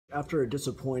After a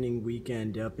disappointing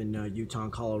weekend up in Utah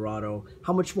and Colorado,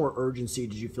 how much more urgency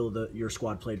did you feel that your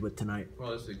squad played with tonight?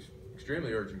 Well, it's an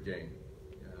extremely urgent game.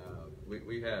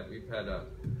 We've had a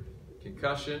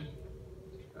concussion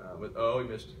with he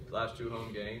missed the last two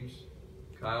home games.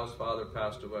 Kyle's father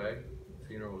passed away. The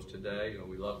funeral was today.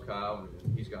 We love Kyle,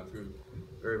 and he's gone through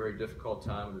a very, very difficult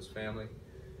time with his family.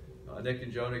 Nick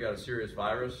and Jonah got a serious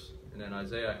virus, and then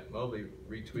Isaiah Mobley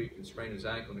retweaked and sprained his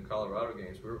ankle in the Colorado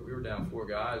games. We were down 4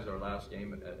 guys our last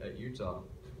game at Utah.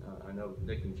 I know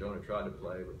Nick and Jonah tried to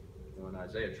play, but when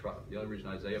Isaiah tried, the only reason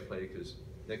Isaiah played because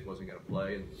Nick wasn't going to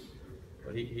play,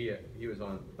 but he was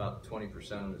on about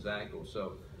 20% on his ankle.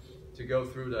 So to go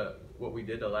through what we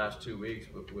did the last 2 weeks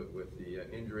with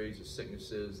the injuries, the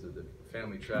sicknesses, the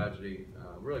family tragedy,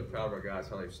 I'm really proud of our guys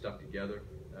how they've stuck together.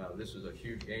 This was a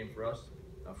huge game for us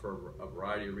for a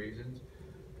variety of reasons,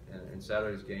 and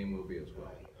Saturday's game will be as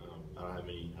well. I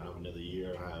don't have another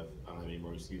year. I don't have any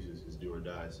more excuses. It's do or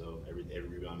die. So every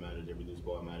rebound matters, every loose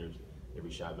ball matters,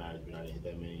 every shot matters. We're not gonna hit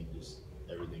that many. Just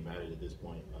everything matters at this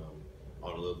point.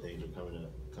 All the little things are coming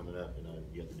up, and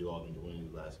you have to do all of them to win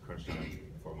the last crunch time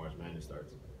before March Madness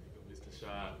starts. Missed the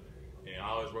shot, and I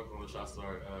always work on the shot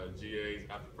start GAs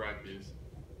after practice.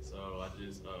 So I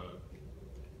just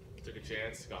took a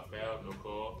chance, got fouled, no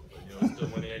call, but still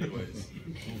winning anyways.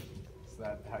 Is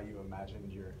that how you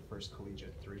imagined your first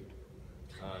collegiate three?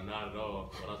 Not at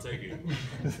all, but I'll take it.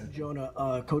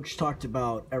 Jonah, Coach talked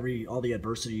about all the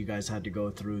adversity you guys had to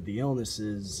go through, the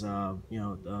illnesses,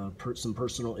 some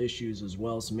personal issues as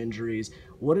well, some injuries.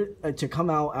 To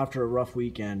come out after a rough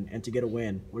weekend and to get a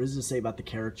win, what does it say about the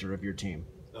character of your team?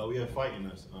 We have fight in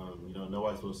us.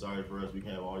 Nobody feels sorry for us. We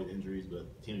can have all these injuries, but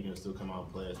the team is going to still come out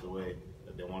and play us the way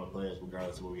that they want to play us,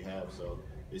 regardless of what we have. So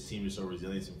this team is so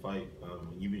resilient and fight.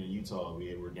 Even in Utah,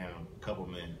 we were down a couple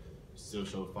men, still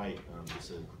showed fight.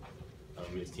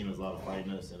 This team has a lot of fight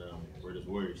in us, and we're just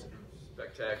warriors.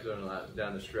 Spectacular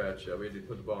down the stretch. We had to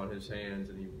put the ball in his hands,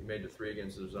 and he made the 3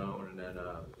 against the zone, and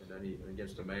then he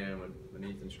against a man when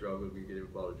Ethan struggled, we gave the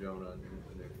ball to Jonah,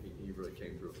 and he really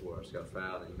came through for us. Got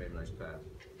fouled, and he made a nice pass.